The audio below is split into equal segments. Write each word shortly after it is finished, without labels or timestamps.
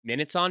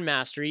Minutes on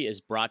Mastery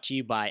is brought to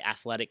you by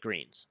Athletic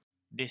Greens.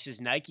 This is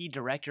Nike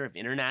Director of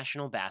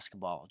International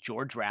Basketball,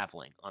 George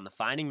Raveling, on the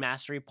Finding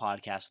Mastery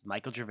podcast with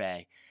Michael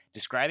Gervais,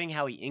 describing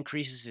how he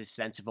increases his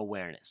sense of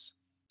awareness.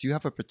 Do you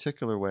have a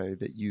particular way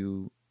that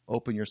you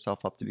open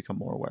yourself up to become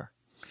more aware?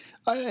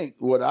 I think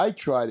what I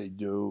try to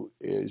do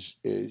is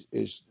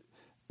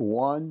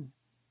one,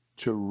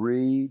 to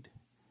read,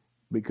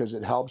 because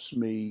it helps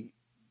me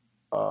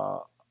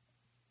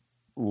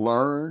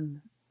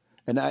learn,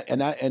 and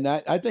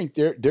I think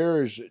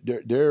there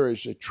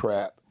is a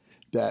trap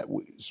that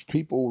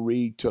people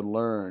read to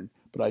learn,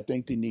 but I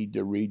think they need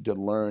to read to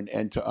learn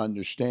and to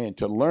understand.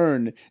 To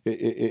learn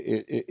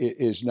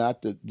is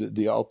not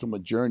the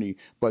ultimate journey,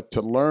 but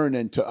to learn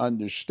and to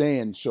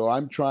understand. So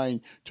I'm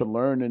trying to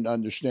learn and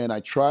understand.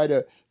 I try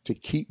to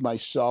keep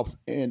myself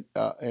in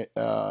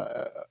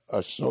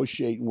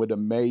associating with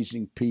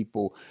amazing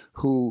people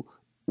who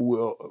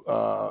will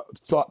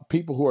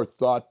people who are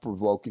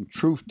thought-provoking,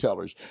 truth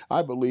tellers.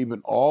 I believe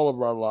in all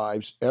of our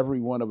lives,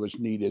 every one of us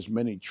need as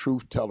many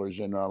truth tellers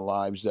in our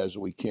lives as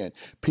we can.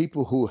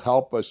 People who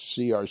help us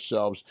see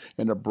ourselves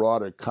in a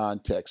broader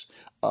context.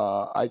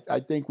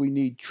 I think we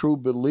need true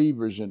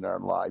believers in our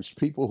lives,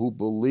 people who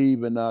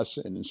believe in us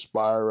and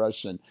inspire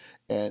us, and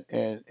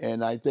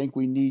I think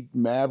we need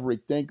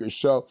maverick thinkers.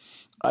 So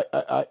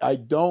I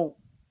don't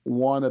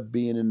want to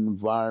be in an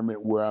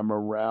environment where I'm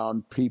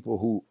around people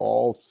who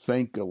all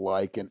think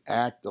alike and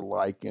act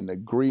alike and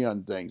agree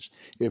on things.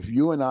 If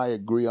you and I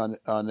agree on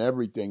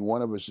everything,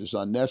 one of us is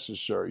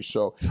unnecessary.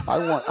 So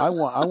I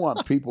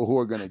want people who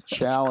are going to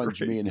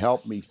challenge me and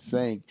help me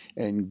think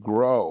and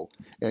grow.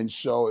 And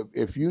so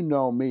if you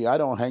know me, I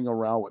don't hang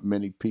around with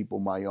many people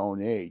my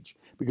own age,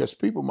 because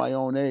people my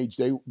own age,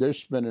 they're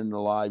spending their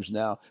lives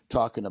now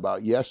talking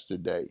about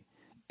yesterday.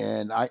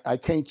 And I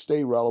can't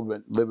stay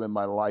relevant living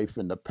my life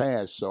in the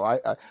past. So I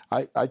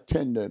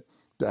tend to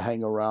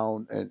hang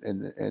around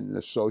and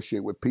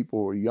associate with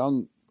people who are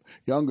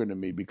younger than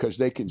me, because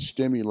they can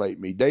stimulate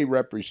me. They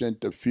represent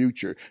the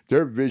future.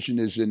 Their vision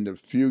is in the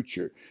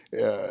future.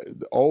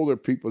 The older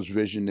people's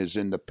vision is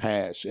in the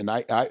past. And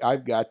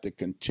I've got to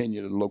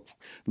continue to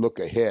look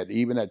ahead.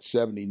 Even at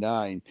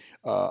 79,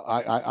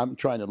 I'm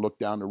trying to look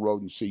down the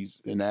road and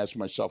ask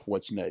myself,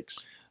 what's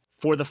next?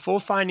 For the full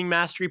Finding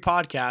Mastery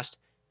podcast,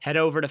 head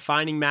over to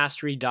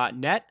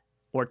findingmastery.net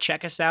or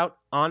check us out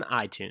on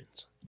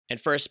iTunes. And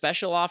for a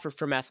special offer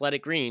from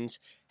Athletic Greens,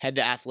 head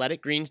to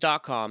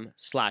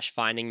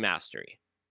athleticgreens.com/findingmastery.